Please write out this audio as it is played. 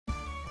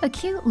A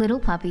cute little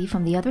puppy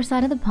from the other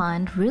side of the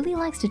pond really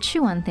likes to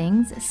chew on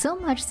things, so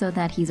much so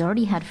that he's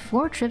already had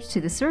 4 trips to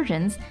the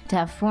surgeons to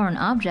have foreign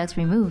objects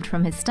removed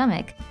from his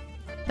stomach.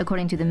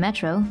 According to the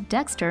Metro,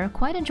 Dexter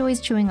quite enjoys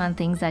chewing on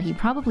things that he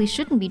probably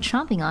shouldn't be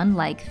chomping on,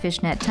 like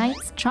fishnet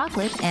tights,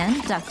 chocolate,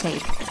 and duct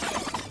tape.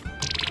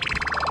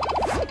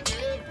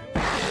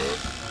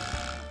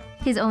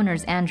 His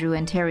owners Andrew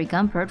and Terry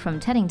Gumpert from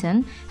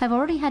TEDDINGTON have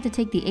already had to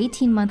take the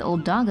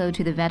 18-month-old doggo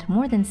to the vet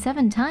more than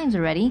 7 times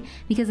already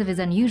because of his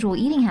unusual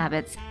eating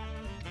habits.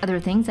 Other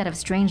things that have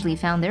strangely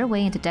found their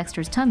way into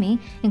Dexter's tummy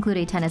include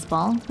a tennis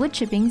ball, wood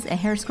chippings, a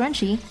hair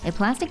scrunchie, a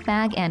plastic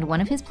bag, and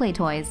one of his play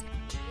toys.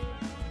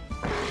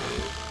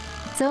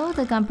 So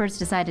the Gumperts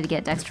decided to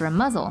get Dexter a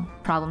muzzle.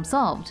 Problem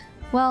solved.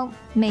 Well,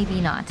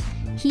 maybe not.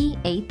 He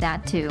ate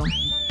that too.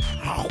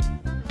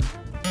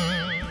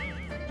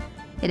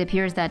 It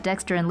appears that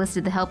Dexter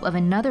enlisted the help of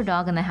another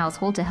dog in the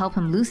household to help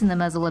him loosen the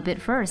muzzle a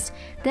bit first.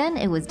 Then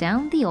it was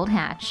down the old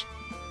hatch.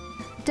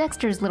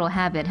 Dexter's little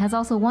habit has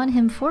also won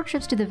him 4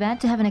 trips to the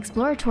vet to have an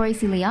exploratory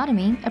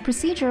coleotomy, a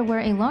procedure where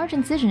a large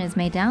incision is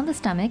made down the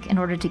stomach in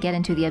order to get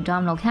into the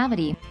abdominal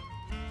cavity.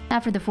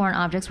 After the foreign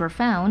objects were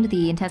found,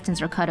 the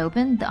intestines are cut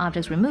open, the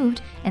objects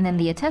removed, and then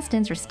the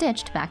intestines are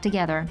stitched back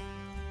together.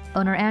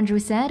 Owner Andrew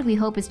said, "We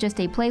hope it's just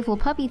a playful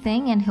puppy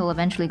thing and he'll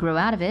eventually grow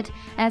out of it,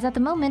 as at the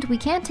moment we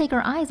can't take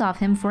our eyes off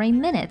him for a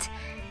minute.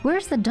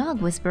 Where's the dog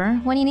whisperer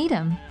when you need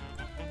him?"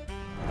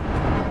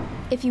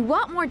 If you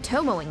want more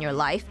Tomo in your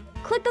life,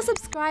 click the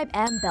subscribe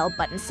and bell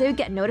button so you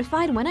get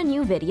notified when a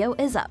new video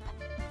is up.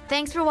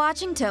 Thanks for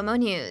watching Tomo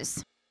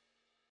News.